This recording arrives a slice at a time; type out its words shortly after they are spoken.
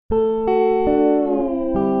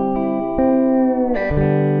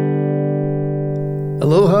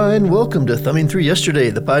Aloha and welcome to Thumbing Through Yesterday,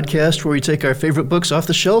 the podcast where we take our favorite books off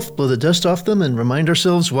the shelf, blow the dust off them, and remind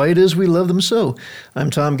ourselves why it is we love them so. I'm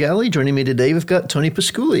Tom Galley. Joining me today, we've got Tony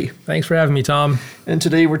Pasculi. Thanks for having me, Tom. And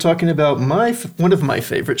today we're talking about one of my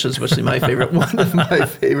favorites, especially my favorite, one of my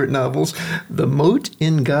favorite novels, The Mote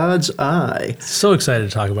in God's Eye. So excited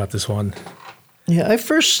to talk about this one. Yeah, I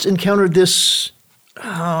first encountered this,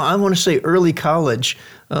 I want to say early college.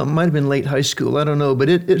 Might have been late high school, I don't know, but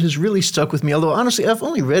it has really stuck with me. Although, honestly, I've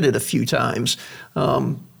only read it a few times.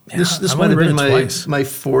 This might have been my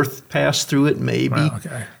fourth pass through it, maybe. Wow,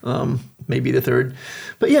 okay. Maybe the third.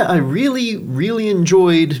 But yeah, I really, really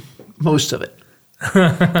enjoyed most of it.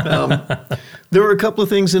 There were a couple of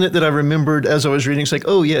things in it that I remembered as I was reading. It's like,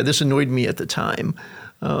 oh yeah, this annoyed me at the time.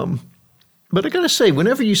 But I got to say,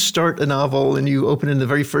 whenever you start a novel and you open in the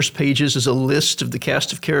very first pages as a list of the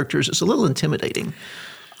cast of characters, it's a little intimidating.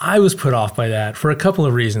 I was put off by that for a couple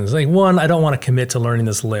of reasons. Like, one, I don't want to commit to learning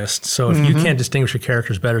this list. So if you can't distinguish your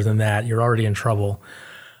characters better than that, you're already in trouble.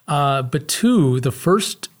 But two, the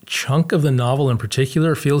first chunk of the novel in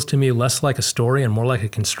particular feels to me less like a story and more like a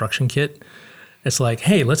construction kit. It's like,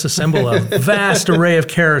 hey, let's assemble a vast array of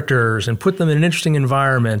characters and put them in an interesting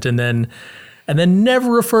environment and then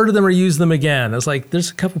never refer to them or use them again. It's like there's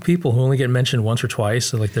a couple people who only get mentioned once or twice,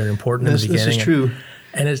 so like they're important in the beginning. This is true.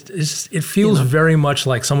 And it feels very much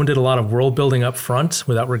like someone did a lot of world building up front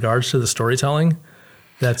without regards to the storytelling.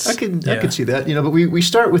 I could see that, but we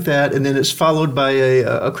start with that, and then it's followed by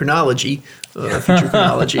a chronology, a feature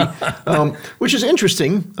chronology, which is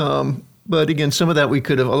interesting. But again, a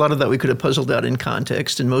lot of that we could have puzzled out in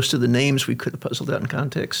context, and most of the names we could have puzzled out in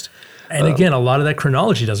context. And again, a lot of that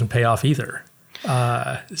chronology doesn't pay off either.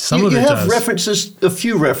 Some of it does. You have references, a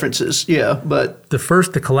few references, yeah, but the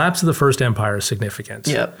collapse of the First Empire is significant.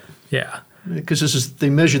 Yeah. Because they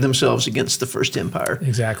measure themselves against the First Empire.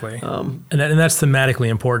 Exactly. And that's thematically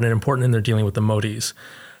important in their dealing with the Motes.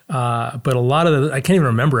 But a lot of I can't even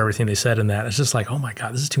remember everything they said in that. It's just like, oh my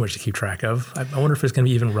God, this is too much to keep track of. I wonder if it's going to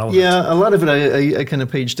be even relevant. Yeah, a lot of it I kind of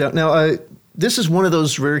paged out. Now, this is one of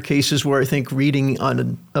those rare cases where I think reading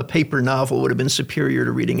on a paper novel would have been superior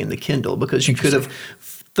to reading in the Kindle, because you could have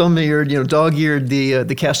thumb-eared, dog-eared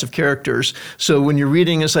the cast of characters. So when you're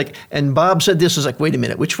reading, it's like, and Bob said this, is like, wait a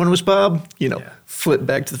minute, which one was Bob? Flip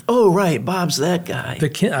back to right, Bob's that guy.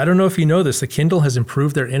 I don't know if you know this, the Kindle has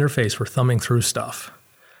improved their interface for thumbing through stuff.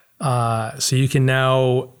 So you can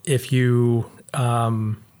now, if you,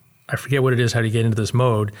 I forget what it is, how to get into this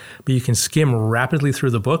mode, but you can skim rapidly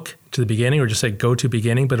through the book to the beginning, or just say go to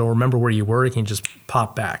beginning, but it'll remember where you were. You can just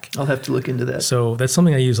pop back. I'll have to look into that. So that's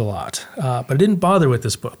something I use a lot. But I didn't bother with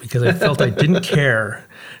this book because I felt I didn't care.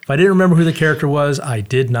 If I didn't remember who the character was, I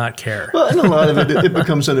did not care. Well, and a lot of it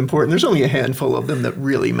becomes unimportant. There's only a handful of them that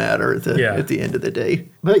really matter at the end of the day.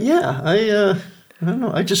 But yeah, I don't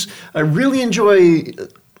know. I really enjoy.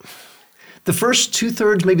 The first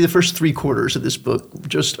 2/3, maybe the first 3/4 of this book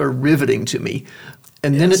just are riveting to me.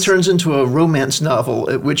 And then it turns into a romance novel,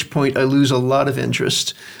 at which point I lose a lot of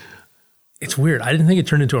interest. It's weird. I didn't think it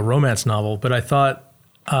turned into a romance novel, but I thought,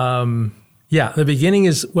 the beginning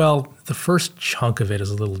is, the first chunk of it is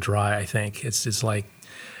a little dry, I think. It's like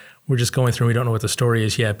we're just going through, we don't know what the story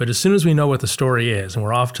is yet. But as soon as we know what the story is and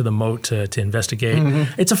we're off to the moat to investigate,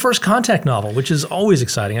 it's a first contact novel, which is always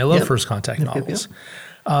exciting. I love first contact novels.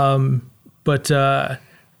 But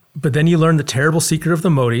then you learn the terrible secret of the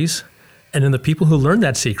Motes, and then the people who learn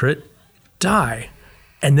that secret die.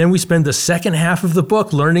 And then we spend the second half of the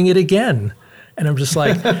book learning it again. And I'm just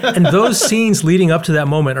like, and those scenes leading up to that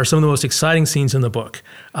moment are some of the most exciting scenes in the book.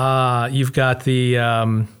 You've got the,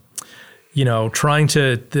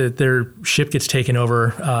 their ship gets taken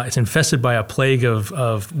over. It's infested by a plague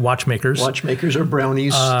of watchmakers. Watchmakers or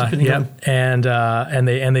brownies, depending on. And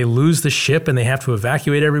they lose the ship and they have to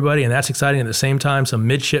evacuate everybody, and that's exciting. At the same time, some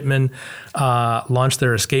midshipmen launch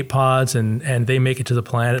their escape pods and they make it to the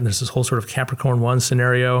planet. And there's this whole sort of Capricorn 1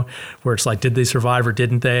 scenario where it's like, did they survive or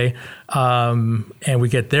didn't they? And we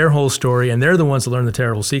get their whole story, and they're the ones that learn the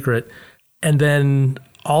terrible secret. And then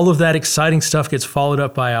all of that exciting stuff gets followed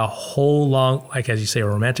up by a whole long, like as you say, a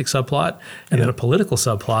romantic subplot and then a political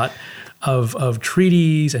subplot of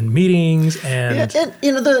treaties and meetings and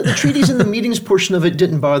the treaties and the meetings portion of it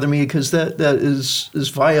didn't bother me because that is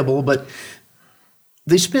viable, but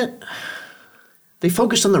they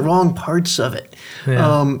focused on the wrong parts of it.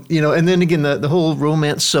 Yeah. And then again, the whole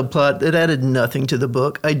romance subplot, it added nothing to the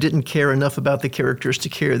book. I didn't care enough about the characters to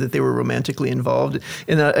care that they were romantically involved.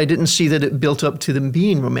 And I didn't see that it built up to them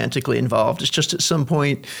being romantically involved. It's just at some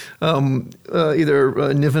point,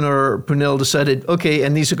 either Niven or Brunel decided, okay,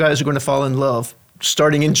 and these guys are going to fall in love.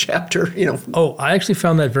 starting in chapter, Oh, I actually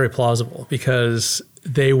found that very plausible because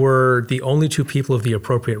they were the only two people of the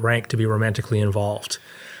appropriate rank to be romantically involved.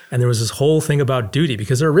 And there was this whole thing about duty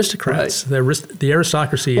because they're aristocrats. Right. The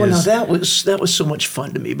aristocracy Well, is... now that was so much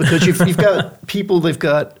fun to me because you've got people, they've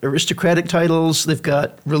got aristocratic titles, they've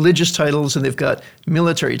got religious titles, and they've got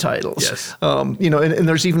military titles. Yes. And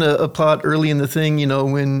there's even a plot early in the thing,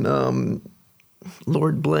 when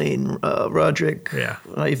Lord Blaine, Roderick,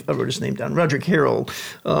 I wrote his name down, Roderick Harrell,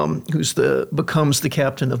 who's becomes the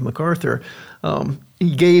captain of MacArthur.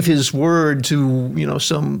 He gave his word to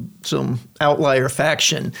some outlier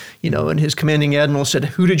faction, and his commanding admiral said,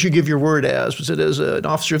 "Who did you give your word as? Was it as an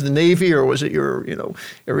officer of the Navy or was it your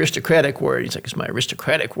aristocratic word?" He's like, "It's my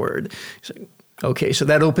aristocratic word." He's like, okay, so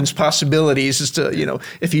that opens possibilities as to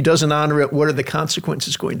if he doesn't honor it, what are the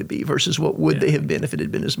consequences going to be versus what would they have been if it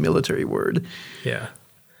had been his military word? Yeah,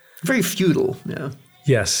 very feudal. Yeah.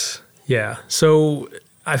 Yes. Yeah. So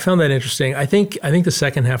I found that interesting. I think the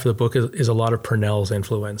second half of the book is a lot of Purnell's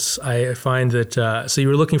influence. I find that, so you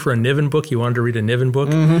were looking for a Niven book, you wanted to read a Niven book,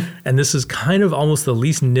 and this is kind of almost the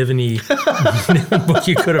least Niven-y Niven book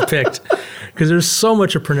you could have picked because there's so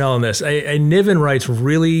much of Purnell in this. A Niven writes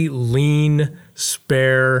really lean,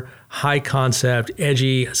 spare, high concept,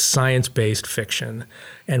 edgy, science-based fiction.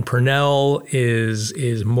 And Purnell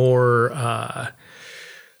is more...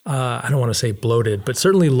 I don't want to say bloated, but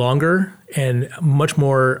certainly longer and much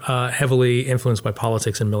more heavily influenced by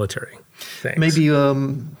politics and military things.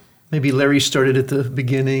 Maybe Larry started at the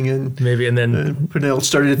beginning and then Purnell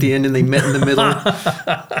started at the end and they met in the middle.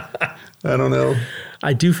 I don't know.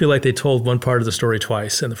 I do feel like they told one part of the story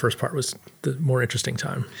twice, and the first part was the more interesting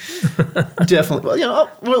time. Definitely. Well,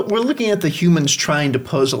 we're looking at the humans trying to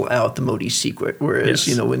puzzle out the Modi secret, whereas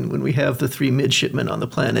when we have the three midshipmen on the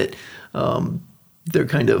planet. They're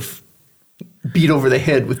kind of beat over the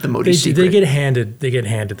head with the Modi secret. They get handed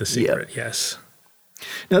the secret. Yep. Yes.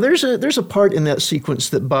 Now there's a part in that sequence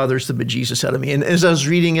that bothers the bejesus out of me, and as I was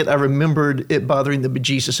reading it, I remembered it bothering the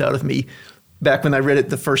bejesus out of me back when I read it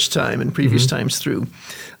the first time and previous times through,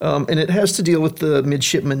 and it has to deal with the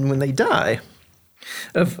midshipmen when they die.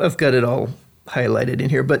 I've got it all highlighted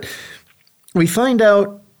in here, but we find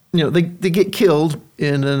out. They get killed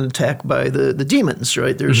in an attack by the demons,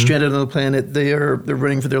 right? They're stranded on the planet. They're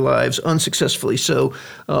running for their lives unsuccessfully. So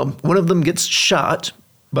one of them gets shot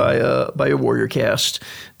by a warrior caste.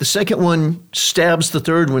 The second one stabs the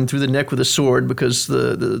third one through the neck with a sword because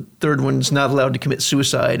the third one's not allowed to commit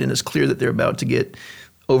suicide, and it's clear that they're about to get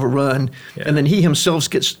overrun. Yeah. And then he himself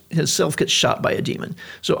gets shot by a demon.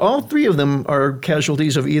 So all three of them are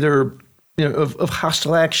casualties of either of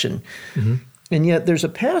hostile action. Mm-hmm. And yet there's a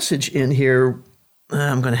passage in here.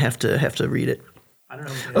 I'm going to have to read it. I don't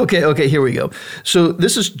know. Okay, here we go. So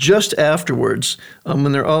this is just afterwards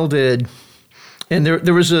when they're all dead. And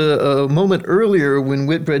there was a moment earlier when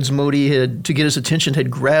Whitbread's Modi to get his attention, had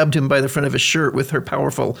grabbed him by the front of his shirt with her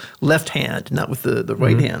powerful left hand, not with the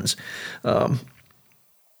right hands.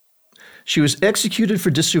 She was executed for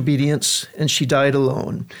disobedience, and she died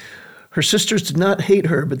alone. Her sisters did not hate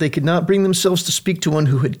her, but they could not bring themselves to speak to one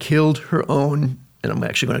who had killed her own, and I'm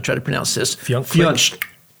actually going to try to pronounce this, Fionch.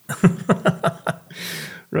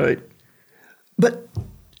 Right. But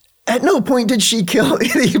at no point did she kill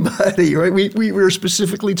anybody, right? We were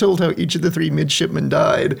specifically told how each of the three midshipmen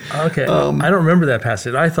died. Okay. I don't remember that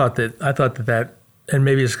passage. I thought that, and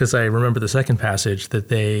maybe it's because I remember the second passage, that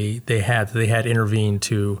they had intervened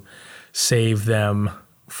to save them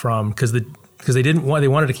from, because they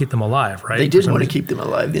wanted to keep them alive, right? They did want to keep them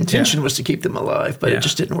alive. The intention was to keep them alive, but it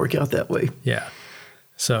just didn't work out that way. Yeah.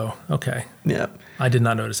 So, okay. Yeah. I did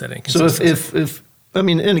not notice that inconsistency. So if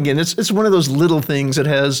and again, it's one of those little things that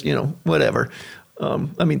has, whatever.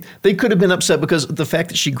 They could have been upset because the fact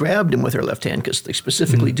that she grabbed him with her left hand, because they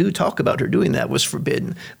specifically do talk about her doing that, was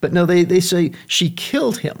forbidden. But no, they say she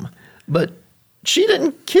killed him, but she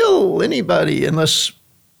didn't kill anybody unless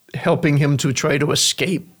helping him to try to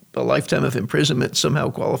escape a lifetime of imprisonment somehow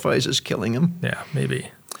qualifies as killing him. Yeah,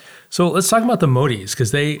 maybe. So let's talk about the Modis,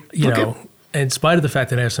 because they, in spite of the fact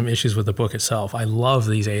that I have some issues with the book itself, I love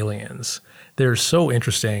these aliens. They're so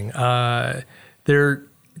interesting. They're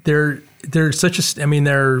such a,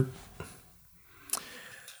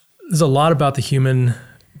 there's a lot about the human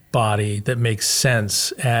body that makes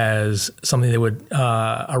sense as something that would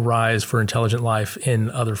arise for intelligent life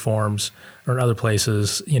in other forms or in other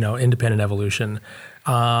places, independent evolution.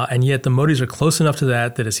 And yet the Modis are close enough to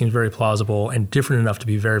that it seems very plausible and different enough to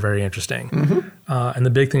be very, very interesting. Mm-hmm. And the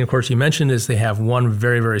big thing, of course, you mentioned is they have one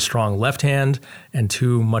very, very strong left hand and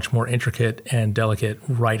two much more intricate and delicate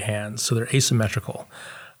right hands. So they're asymmetrical.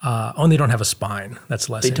 And they don't have a spine. That's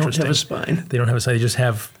less interesting. They don't have a spine. They don't have a spine. They just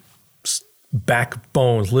have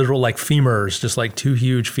backbones, literal like femurs, just like two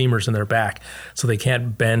huge femurs in their back. So they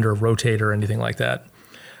can't bend or rotate or anything like that.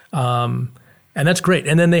 And that's great.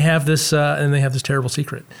 And then they have this terrible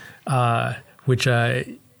secret, which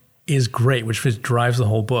is great, which drives the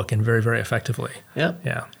whole book and very, very effectively. Yeah.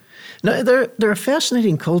 Yeah. No, they're a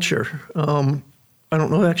fascinating culture. I don't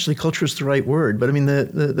know if actually culture is the right word, but I mean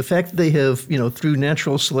the fact that they have, through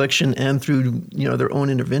natural selection and through, their own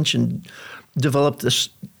intervention, developed this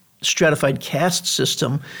stratified caste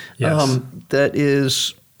system that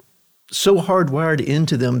is so hardwired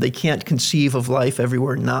into them, they can't conceive of life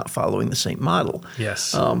everywhere not following the same model.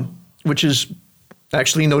 Yes. Which is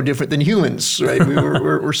actually no different than humans, right?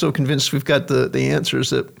 We're so convinced we've got the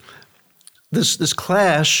answers that this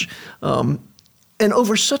clash, and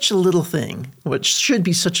over such a little thing, which should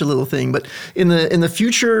be such a little thing, but in the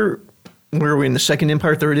future, where are we in the Second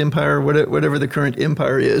Empire, Third Empire, whatever the current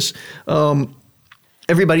empire is,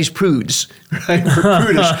 everybody's prudes, right? We're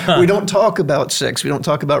prudish. We don't talk about sex. We don't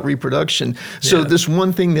talk about reproduction. So this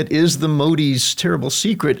one thing that is the Modi's terrible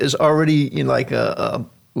secret is already in like I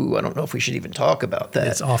don't know if we should even talk about that.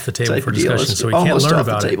 It's off the table for discussion, so we can't learn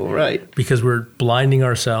about it. Right. Because we're blinding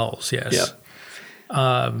ourselves, yes.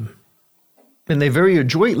 Yeah. And they very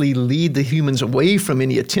adroitly lead the humans away from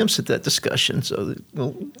any attempts at that discussion. So,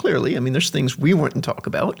 clearly, I mean, there's things we wouldn't talk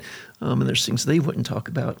about, and there's things they wouldn't talk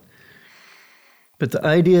about. But the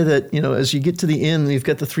idea that, as you get to the end, you've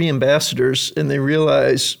got the three ambassadors, and they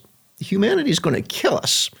realize humanity is going to kill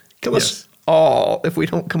us all if we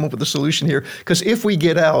don't come up with a solution here. Because if we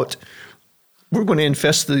get out, we're going to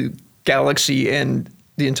infest the galaxy, and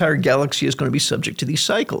the entire galaxy is going to be subject to these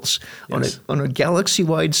cycles. Yes. On a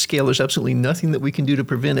galaxy-wide scale, there's absolutely nothing that we can do to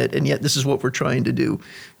prevent it, and yet this is what we're trying to do.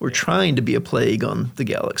 We're trying to be a plague on the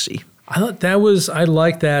galaxy. I thought I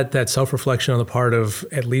like that self-reflection on the part of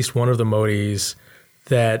at least one of the Modis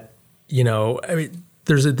that,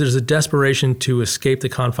 there's a desperation to escape the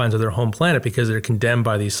confines of their home planet because they're condemned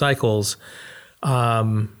by these cycles.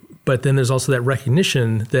 But then there's also that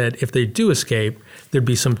recognition that if they do escape, there'd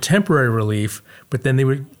be some temporary relief, but then they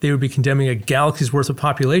would be condemning a galaxy's worth of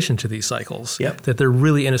population to these cycles. Yep. That they're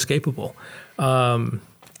really inescapable. So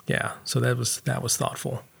that was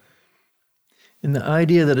thoughtful. And the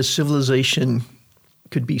idea that a civilization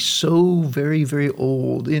could be so very, very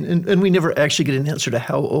old, and we never actually get an answer to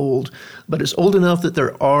how old, but it's old enough that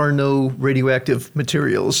there are no radioactive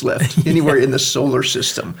materials left anywhere in the solar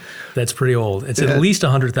system. That's pretty old. It's at least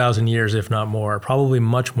 100,000 years, if not more, probably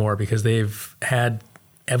much more, because they've had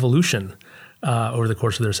evolution over the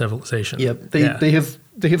course of their civilization. Yep, they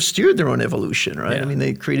have steered their own evolution, right? Yeah. I mean,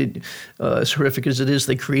 they created, as horrific as it is,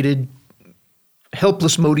 they created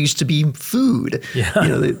helpless Modis to be food. Yeah.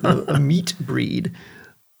 A meat breed.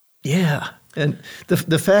 Yeah, and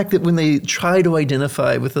the fact that when they try to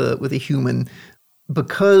identify with a human,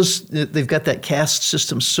 because they've got that caste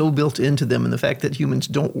system so built into them, and the fact that humans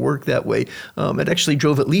don't work that way, it actually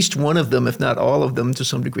drove at least one of them, if not all of them, to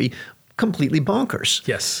some degree, completely bonkers.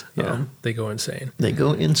 Yes, yeah, they go insane. They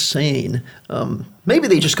go insane. Maybe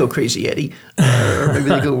they just go crazy, Eddie, or maybe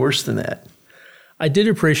they go worse than that. I did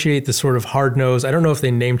appreciate the sort of hard nose. I don't know if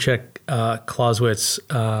they name check Clausewitz,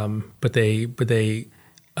 but they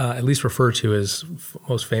at least refer to his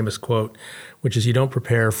most famous quote, which is, "You don't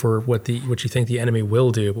prepare for what you think the enemy will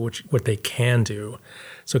do, but what they can do."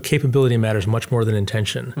 So capability matters much more than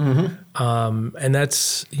intention, and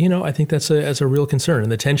that's I think that's a real concern.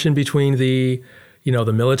 And the tension between the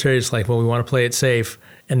military is like, well, we want to play it safe,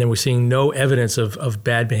 and then we're seeing no evidence of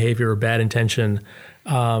bad behavior or bad intention.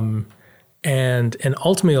 And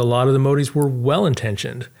ultimately, a lot of the Modis were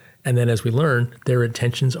well-intentioned. And then as we learn, their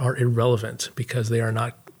intentions are irrelevant because they are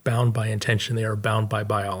not bound by intention. They are bound by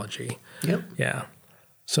biology. Yep. Yeah.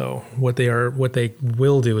 So what they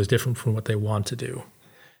will do is different from what they want to do.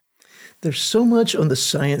 There's so much on the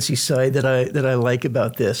sciencey side that I like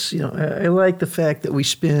about this. I like the fact that we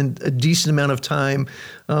spend a decent amount of time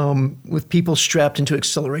with people strapped into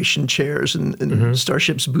acceleration chairs and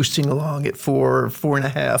starships boosting along at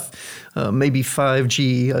 4.5, maybe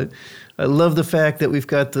 5G. I love the fact that we've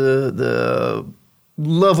got the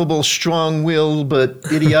lovable, strong-willed, but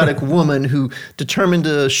idiotic woman who, determined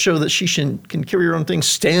to show that she can carry her own thing,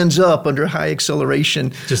 stands up under high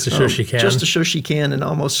acceleration. Just to show she can. Just to show she can, and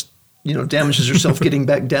almost damages herself getting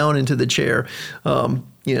back down into the chair.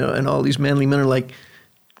 And all these manly men are like,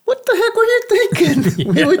 what the heck were you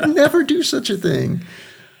thinking? We would never do such a thing.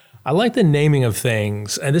 I like the naming of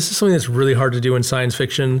things. And this is something that's really hard to do in science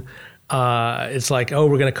fiction. It's like, oh,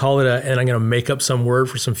 we're going to call it and I'm going to make up some word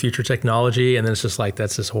for some future technology. And then it's just like,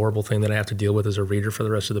 that's this horrible thing that I have to deal with as a reader for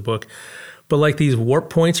the rest of the book. But like these warp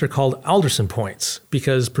points are called Alderson points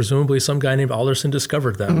because presumably some guy named Alderson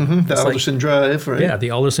discovered them. Mm-hmm. The Alderson Drive, right? Yeah, the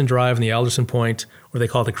Alderson Drive and the Alderson point, or they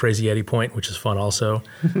call it the Crazy Eddie point, which is fun also,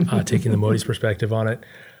 taking the Modi's perspective on it.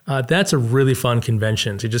 That's a really fun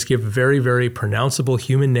convention to just give very, very pronounceable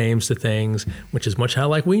human names to things, which is much how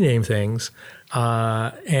like we name things,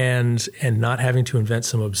 and not having to invent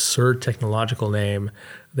some absurd technological name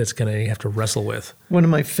that's going to have to wrestle with. One of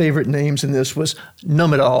my favorite names in this was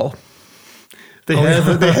Numb-It-All. They have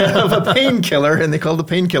a painkiller, and they call the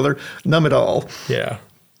painkiller Numb-It-All. Yeah.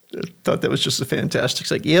 I thought that was just a fantastic.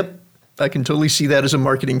 It's like, yep, I can totally see that as a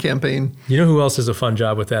marketing campaign. You know who else has a fun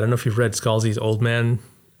job with that? I don't know if you've read Scalzi's Old Man's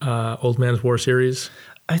War series.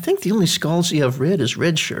 I think the only Scalzi I've read is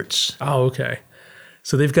Red Shirts. Oh, okay.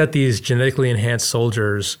 So they've got these genetically enhanced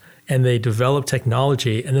soldiers, and they develop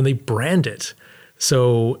technology, and then they brand it.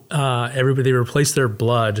 So they replace their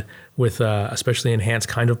blood with a specially enhanced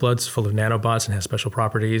kind of blood, it's full of nanobots and has special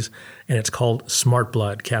properties, and it's called Smart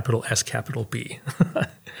Blood, capital S, capital B.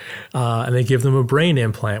 And they give them a brain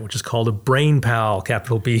implant, which is called a Brain Pal,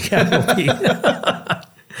 capital B, capital B.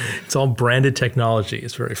 It's all branded technology.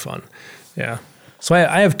 It's very fun. Yeah. So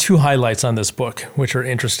I have two highlights on this book, which are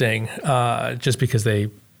interesting, just because the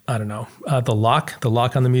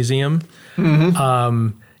lock on the museum,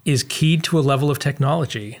 is keyed to a level of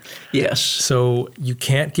technology. Yes. So you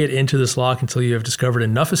can't get into this lock until you have discovered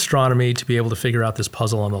enough astronomy to be able to figure out this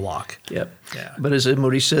puzzle on the lock. Yep. Yeah. But as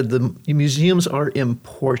Modi said, the museums are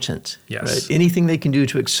important. Yes. Right? Anything they can do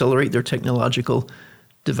to accelerate their technological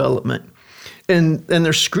development. And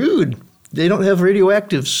they're screwed. They don't have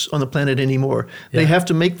radioactives on the planet anymore. Yeah. They have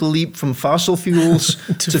to make the leap from fossil fuels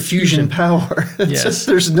to fusion power. Yes.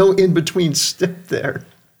 There's no in-between step there.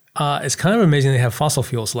 It's kind of amazing they have fossil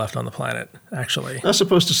fuels left on the planet, actually. I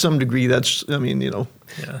suppose to some degree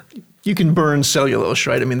you can burn cellulose,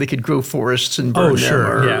 right? I mean, they could grow forests and burn them. Oh,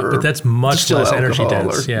 sure, but that's much less energy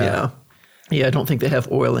dense. Yeah, I don't think they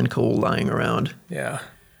have oil and coal lying around. Yeah.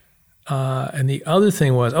 And the other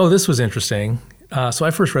thing was, this was interesting. So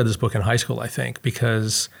I first read this book in high school, I think,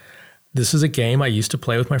 because this is a game I used to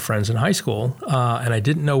play with my friends in high school, and I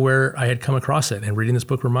didn't know where I had come across it. And reading this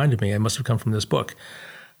book reminded me, it must have come from this book.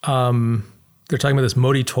 They're talking about this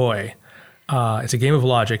Modi toy. It's a game of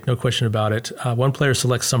logic, no question about it. One player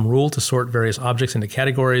selects some rule to sort various objects into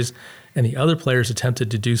categories, and the other players attempt to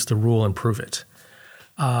deduce the rule and prove it.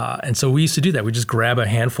 And so we used to do that. We just grab a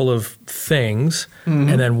handful of things,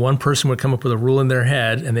 and then one person would come up with a rule in their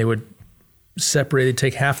head, and they would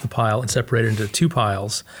take half the pile and separate it into two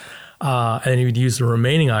piles. And then you'd use the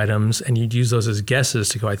remaining items, and you'd use those as guesses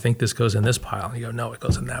to go, I think this goes in this pile. And you go, no, it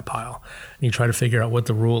goes in that pile. And you try to figure out what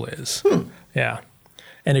the rule is. Yeah.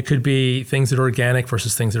 And it could be things that are organic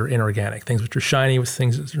versus things that are inorganic, things which are shiny with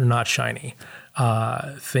things that are not shiny,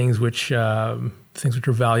 things which are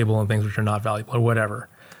valuable and things which are not valuable, or whatever.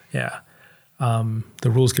 Yeah. The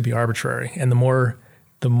rules could be arbitrary. And the more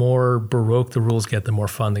Baroque the rules get, the more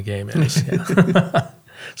fun the game is. Yeah.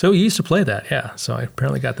 So we used to play that, yeah. So I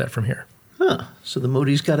apparently got that from here. Huh. So the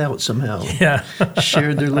Modis got out somehow. Yeah.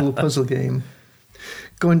 Shared their little puzzle game.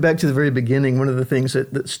 Going back to the very beginning, one of the things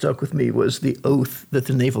that stuck with me was the oath that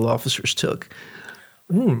the naval officers took.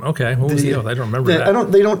 Okay. What was the oath? I don't remember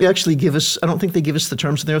that. They don't actually give us, I don't think they give us the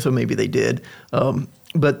terms of the oath, or maybe they did.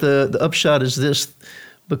 But the upshot is this: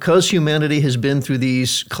 because humanity has been through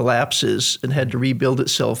these collapses and had to rebuild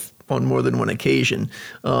itself on more than one occasion,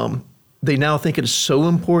 they now think it is so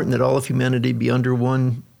important that all of humanity be under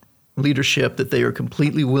one leadership that they are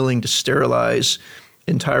completely willing to sterilize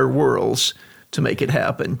entire worlds to make it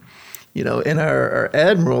happen. And our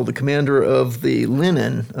admiral, the commander of the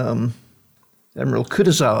Lenin, Admiral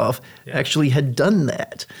Kutuzov, actually had done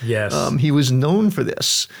that. Yes. He was known for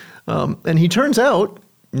this. And he turns out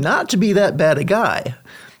not to be that bad a guy.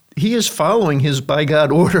 He is following his by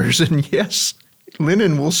God orders, and yes,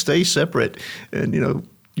 Lenin will stay separate. And,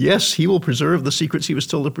 yes, he will preserve the secrets he was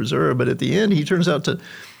told to preserve, but at the end, he turns out to,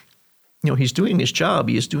 he's doing his job.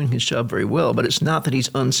 He is doing his job very well, but it's not that he's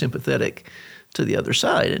unsympathetic to the other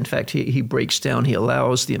side. In fact, he breaks down, he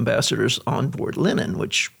allows the ambassadors on board Lenin,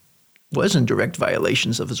 which was in direct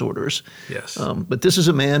violations of his orders. Yes. But this is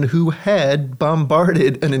a man who had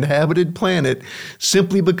bombarded an inhabited planet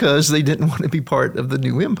simply because they didn't want to be part of the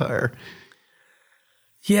new empire.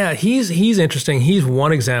 Yeah, he's interesting. He's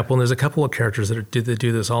one example, and there's a couple of characters that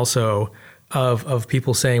do this also, of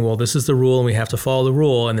people saying, well, this is the rule and we have to follow the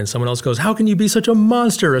rule. And then someone else goes, how can you be such a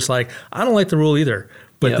monster? It's like, I don't like the rule either,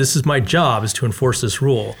 but this is my job, is to enforce this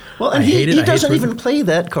rule. Well, and he doesn't even play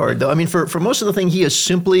that card, though. I mean, for most of the thing, he is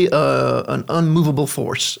simply an unmovable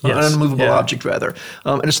force, an unmovable object, rather.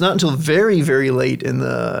 And it's not until very, very late in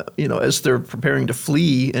the, as they're preparing to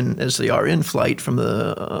flee and as they are in flight from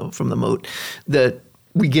the moat, that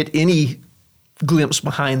we get any glimpse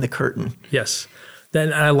behind the curtain. Yes.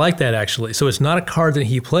 Then I like that, actually. So it's not a card that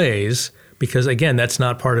he plays because, again, that's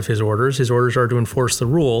not part of his orders. His orders are to enforce the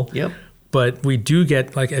rule. Yep. But we do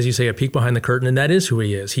get, like, as you say, a peek behind the curtain, and that is who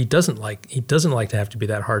he is. He doesn't like to have to be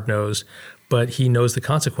that hard-nosed, but he knows the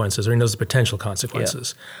consequences, or he knows the potential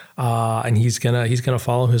consequences, and he's gonna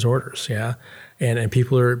follow his orders. Yeah, and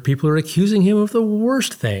people are accusing him of the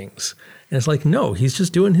worst things, and it's like, no, he's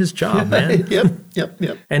just doing his job, man.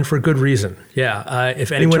 Yep. And for good reason. Yeah.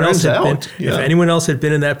 If anyone else had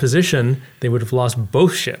been in that position, they would have lost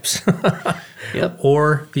both ships,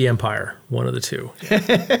 or the Empire, one of the two.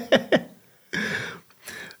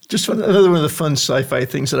 Just another one of the fun sci-fi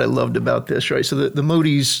things that I loved about this, right? So the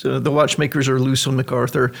Modis, the watchmakers, are loose on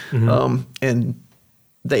MacArthur, and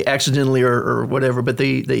they accidentally or whatever, but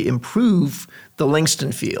they improve the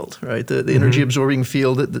Langston field, right? The energy absorbing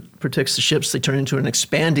field that protects the ships. They turn into an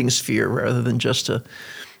expanding sphere rather than just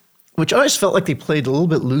which I always felt like they played a little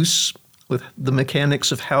bit loose with the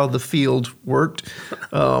mechanics of how the field worked,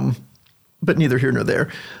 but neither here nor there.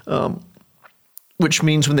 Which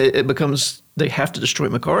means when they have to destroy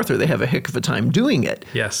MacArthur, they have a heck of a time doing it.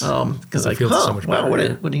 Yes, because so much better.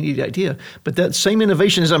 What a neat idea. But that same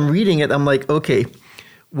innovation, as I'm reading it, I'm like, okay,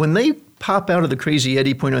 when they pop out of the crazy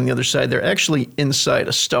eddy point on the other side, they're actually inside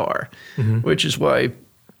a star, which is why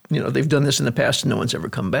they've done this in the past and no one's ever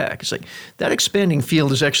come back. It's like that expanding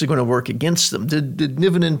field is actually going to work against them. Did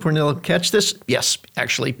Niven and Pournelle catch this? Yes,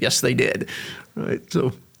 they did. Right,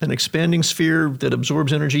 so an expanding sphere that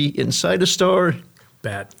absorbs energy inside a star.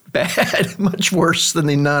 Bad. Much worse than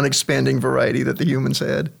the non-expanding variety that the humans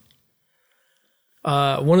had.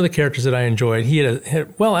 One of the characters that I enjoyed, he had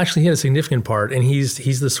a significant part, and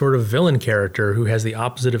he's the sort of villain character who has the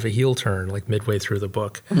opposite of a heel turn, like midway through the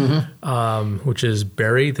book, which is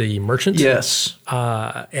Barry, the merchant. Yes.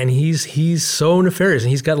 And he's so nefarious, and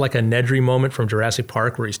he's got like a Nedry moment from Jurassic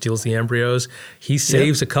Park where he steals the embryos. He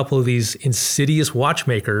saves a couple of these insidious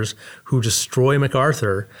watchmakers who destroy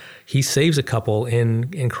MacArthur. He saves a couple in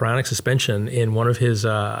cryonic suspension in one of his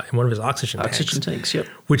oxygen tanks. Yep.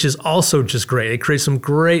 Which is also just great. It creates some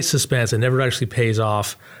great suspense. It never actually pays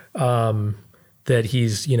off. That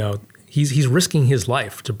he's risking his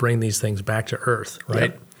life to bring these things back to Earth,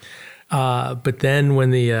 right? Yep. But then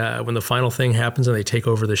when the final thing happens and they take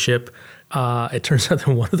over the ship, it turns out that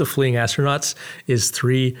one of the fleeing astronauts is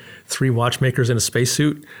three watchmakers in a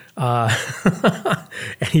spacesuit,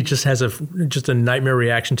 and he just has a nightmare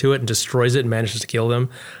reaction to it and destroys it and manages to kill them,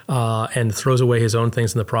 and throws away his own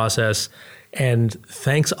things in the process. And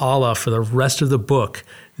thanks Allah for the rest of the book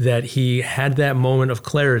that he had that moment of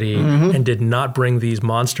clarity and did not bring these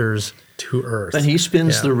monsters to Earth. And he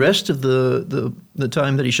spends the rest of the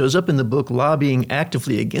time that he shows up in the book lobbying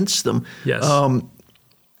actively against them. Yes.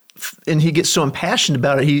 And he gets so impassioned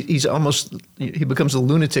about it, he becomes a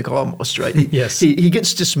lunatic almost, right? Yes. He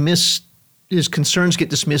gets dismissed. His concerns get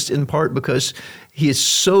dismissed in part because he is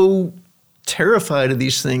so terrified of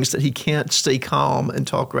these things that he can't stay calm and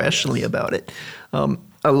talk rationally about it.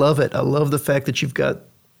 I love it. I love the fact that you've got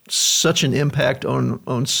such an impact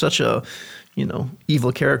on such a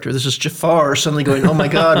evil character. This is Jafar suddenly going, oh my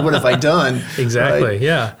God, what have I done? Exactly. Right?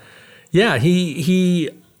 Yeah. Yeah.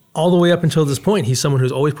 He all the way up until this point, he's someone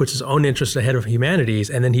who's always puts his own interests ahead of humanity's,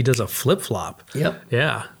 and then he does a flip-flop. Yep.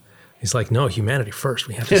 Yeah. He's like, no, humanity first.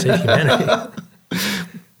 We have to save humanity.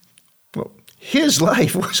 Well, his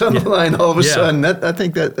life was on the line all of a sudden. I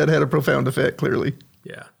think that had a profound effect, clearly.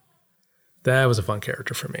 Yeah. That was a fun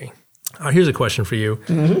character for me. Here's a question for you.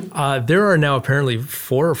 There are now apparently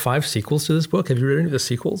 4 or 5 sequels to this book. Have you read any of the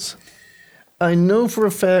sequels? I know for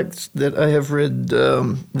a fact that I have read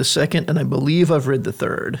the second, and I believe I've read the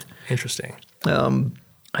third. Interesting.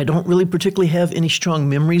 I don't really particularly have any strong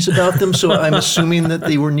memories about them, so I'm assuming that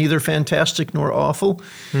they were neither fantastic nor awful.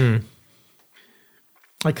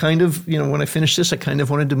 I kind of, when I finished this, I kind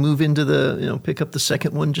of wanted to move into pick up the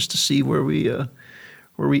second one just to see where we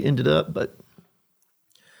ended up, but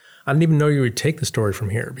I didn't even know you would take the story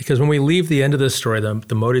from here, because when we leave the end of this story, the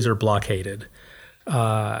Modis are blockaded.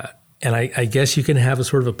 And I guess you can have a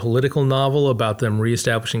sort of a political novel about them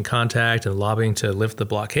reestablishing contact and lobbying to lift the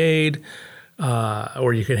blockade,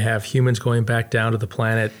 or you could have humans going back down to the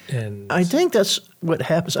planet. And I think that's what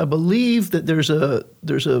happens. I believe that there's a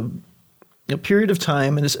period of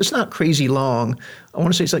time, and it's not crazy long. I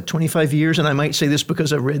want to say it's like 25 years, and I might say this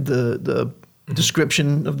because I read the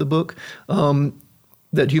description of the book.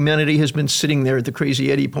 That humanity has been sitting there at the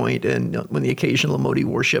Crazy Eddie point, and when the occasional Modi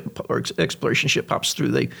warship or exploration ship pops through,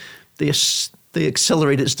 they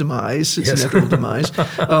accelerate its demise, its inevitable demise.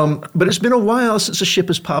 But it's been a while since a ship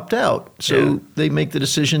has popped out, so they make the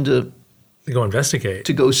decision to go investigate,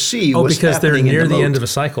 to go see what's because they're happening near in the moat. end of a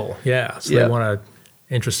cycle. Yeah, so they want to.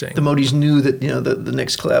 Interesting. The Modis knew that the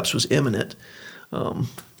next collapse was imminent.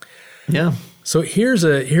 So here's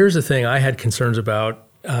a thing I had concerns about.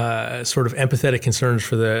 Sort of empathetic concerns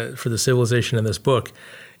for the civilization in this book,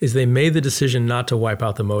 is they made the decision not to wipe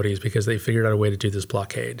out the Modis because they figured out a way to do this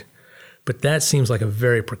blockade. But that seems like a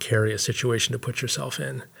very precarious situation to put yourself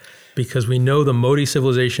in, because we know the Modi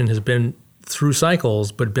civilization has been through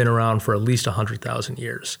cycles, but been around for at least 100,000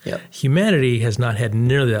 years. Yep. Humanity has not had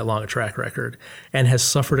nearly that long a track record and has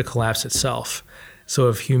suffered a collapse itself. So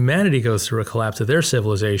if humanity goes through a collapse of their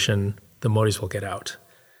civilization, the Modis will get out.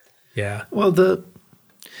 Yeah. Well,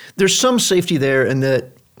 there's some safety there in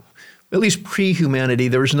that, at least pre-humanity,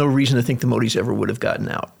 there was no reason to think the Modis ever would have gotten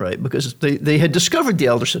out, right? Because they had discovered the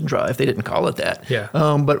Alderson Drive. They didn't call it that. Yeah.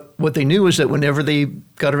 But what they knew is that whenever they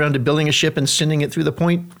got around to building a ship and sending it through the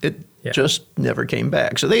point, it just never came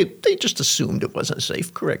back. So they just assumed it wasn't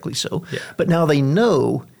safe, correctly so. Yeah. But now they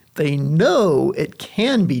know it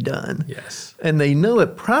can be done. Yes. And they know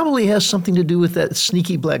it probably has something to do with that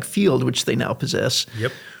sneaky black field, which they now possess.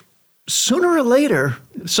 Yep. Sooner or later,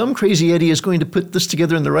 some crazy Eddie is going to put this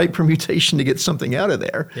together in the right permutation to get something out of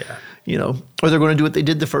there. Yeah. Or they're going to do what they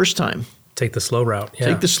did the first time. Take the slow route. Yeah.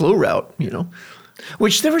 Take the slow route,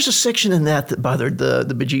 Which there was a section in that bothered the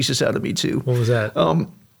bejesus out of me too. What was that?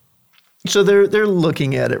 So they're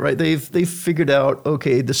looking at it, right? They've figured out,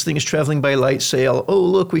 okay, this thing is traveling by light sail. Oh,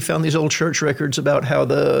 look, we found these old church records about how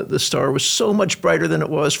the star was so much brighter than it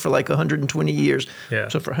was for like 120 years. Yeah.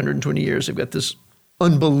 So for 120 years, they've got this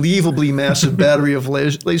unbelievably massive battery of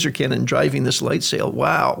laser cannon driving this light sail.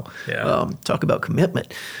 Wow. Yeah. Talk about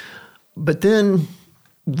commitment. But then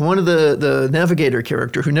one of the navigator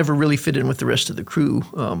character who never really fit in with the rest of the crew,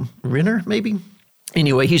 Renner maybe?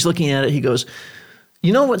 Anyway, he's looking at it. He goes,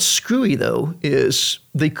 you know what's screwy though is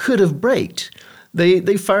they could have braked.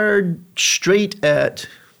 They fired straight at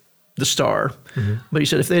the star. Mm-hmm. But he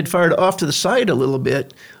said if they had fired off to the side a little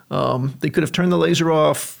bit, they could have turned the laser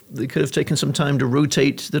off. They could have taken some time to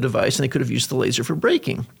rotate the device, and they could have used the laser for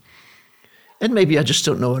braking. And maybe I just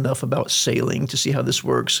don't know enough about sailing to see how this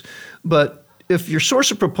works. But if your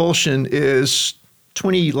source of propulsion is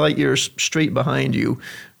 20 light years straight behind you,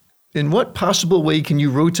 in what possible way can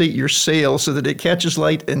you rotate your sail so that it catches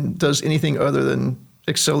light and does anything other than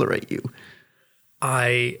accelerate you?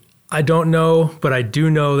 I don't know, but I do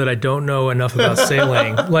know that I don't know enough about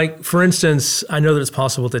sailing. Like, for instance, I know that it's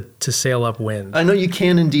possible to sail upwind. I know you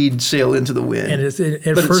can indeed sail into the wind. And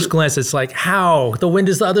at first glance, it's like, how? The wind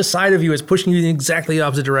is the other side of you. It's pushing you in exactly the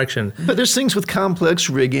opposite direction. But there's things with complex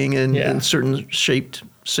rigging and certain shaped.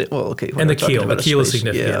 Well, okay. And the keel. The keel is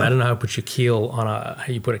significant. Yeah. I don't know how you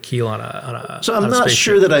put a keel on a. So I'm not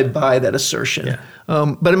sure that I buy that assertion. Yeah.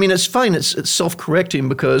 But I mean, it's fine. It's self-correcting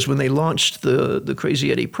because when they launched the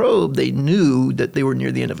Crazy Eddie probe, they knew that they were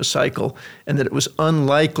near the end of a cycle and that it was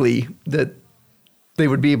unlikely that they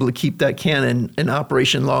would be able to keep that cannon in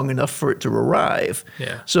operation long enough for it to arrive.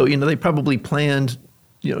 Yeah. So, they probably planned,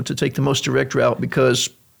 to take the most direct route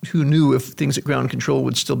because who knew if things at ground control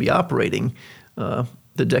would still be operating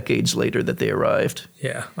the decades later that they arrived.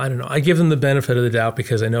 Yeah, I don't know. I give them the benefit of the doubt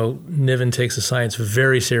because I know Niven takes the science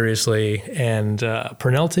very seriously and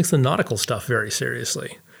Purnell takes the nautical stuff very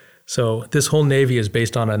seriously. So this whole Navy is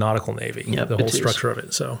based on a nautical Navy, the whole structure of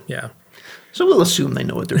it. So, yeah. So we'll assume they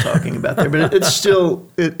know what they're talking about there, but it's still,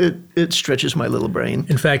 it stretches my little brain.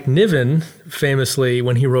 In fact, Niven famously,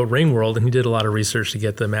 when he wrote Ringworld, and he did a lot of research to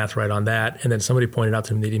get the math right on that, and then somebody pointed out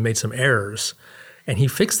to him that he made some errors, and he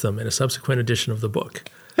fixed them in a subsequent edition of the book.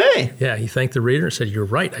 Hey! Yeah, he thanked the reader and said, you're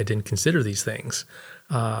right, I didn't consider these things.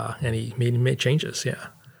 And he made changes, yeah.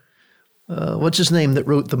 What's his name that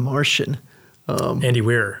wrote The Martian? Andy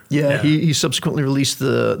Weir. Yeah, he subsequently released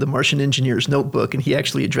the Martian Engineer's Notebook, and he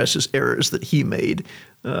actually addresses errors that he made.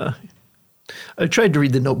 I tried to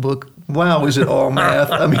read the Notebook. Wow, is it all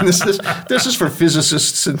math? I mean, this is for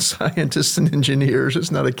physicists and scientists and engineers.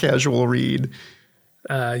 It's not a casual read.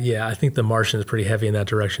 Yeah, I think The Martian is pretty heavy in that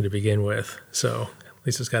direction to begin with. So at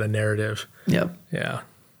least it's got a narrative. Yep. Yeah.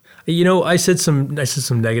 I said some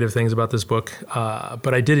negative things about this book,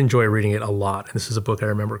 but I did enjoy reading it a lot. And this is a book I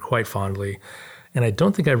remember quite fondly. And I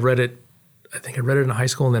don't think I've read it. I think I read it in high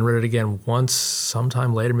school and then read it again once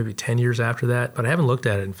sometime later, maybe 10 years after that. But I haven't looked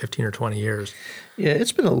at it in 15 or 20 years. Yeah,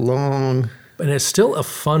 it's been a long... And it's still a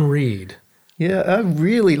fun read. Yeah,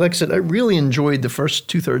 like I said, I really enjoyed the first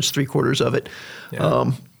 2/3, 3/4 of it.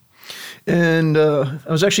 Yeah.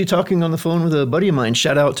 I was actually talking on the phone with a buddy of mine.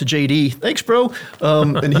 Shout out to JD. Thanks, bro.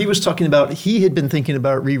 And he was talking about, he had been thinking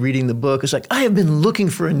about rereading the book. It's like, I have been looking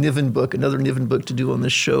for a Niven book, another Niven book to do on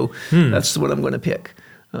this show. That's the one I'm going to pick.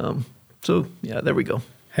 So, yeah, there we go.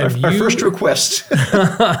 Our first request.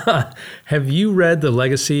 Have you read The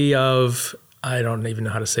Legacy of, I don't even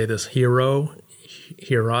know how to say this,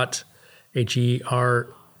 Herat, Her?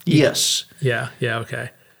 Yes. Yeah,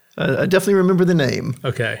 okay. I definitely remember the name.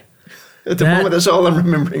 Okay. At the moment, that's all I'm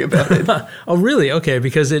remembering about it. Oh, really? Okay,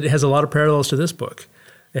 because it has a lot of parallels to this book.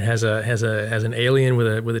 It has an alien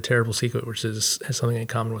with a terrible secret, which has something in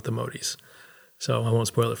common with the Modis. So I won't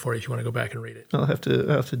spoil it for you if you want to go back and read it. I'll have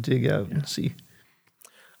to dig out and see.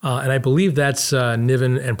 And I believe that's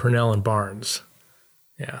Niven and Purnell and Barnes.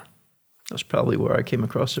 Yeah. That's probably where I came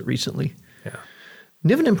across it recently. Yeah.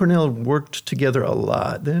 Niven and Purnell worked together a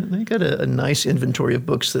lot. They got a nice inventory of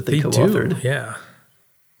books that they co-authored. Do, yeah.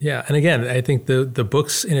 Yeah, and again, I think the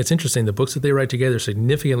books, and it's interesting, the books that they write together are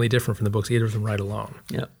significantly different from the books either of them write alone.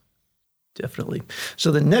 Yeah, definitely.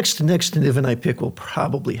 So the next Niven I pick will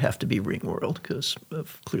probably have to be Ringworld, because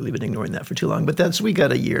I've clearly been ignoring that for too long. But we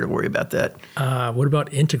got a year to worry about that. What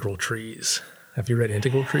about Integral Trees? Have you read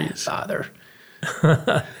Integral Trees? Bother.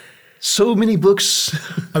 So many books.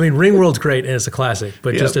 I mean, Ringworld's great and it's a classic,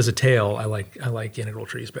 but just as a tale, I like Integral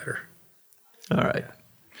Trees better. All right.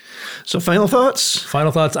 So final thoughts?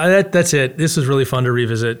 Final thoughts. That's it. This is really fun to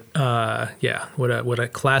revisit. What a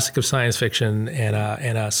classic of science fiction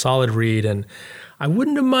and a solid read. And I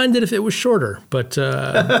wouldn't have minded if it was shorter, but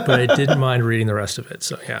I didn't mind reading the rest of it.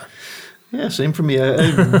 So yeah. Yeah, same for me. I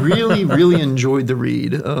really, really enjoyed the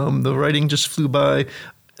read. The writing just flew by.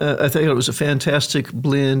 I think it was a fantastic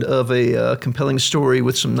blend of a compelling story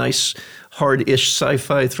with some nice hard-ish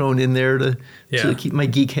sci-fi thrown in there to keep my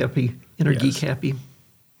geek happy, geek happy.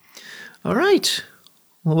 All right.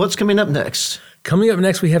 Well, what's coming up next? Coming up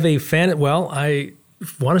next, we have I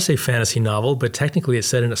want to say fantasy novel, but technically it's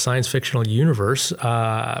set in a science fictional universe,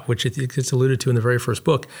 which it's alluded to in the very first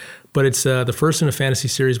book. But it's the first in a fantasy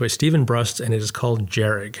series by Stephen Brust, and it is called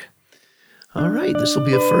Jerrig. All right. This will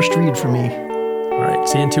be a first read for me. All right.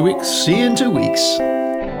 See you in 2 weeks. See you in 2 weeks.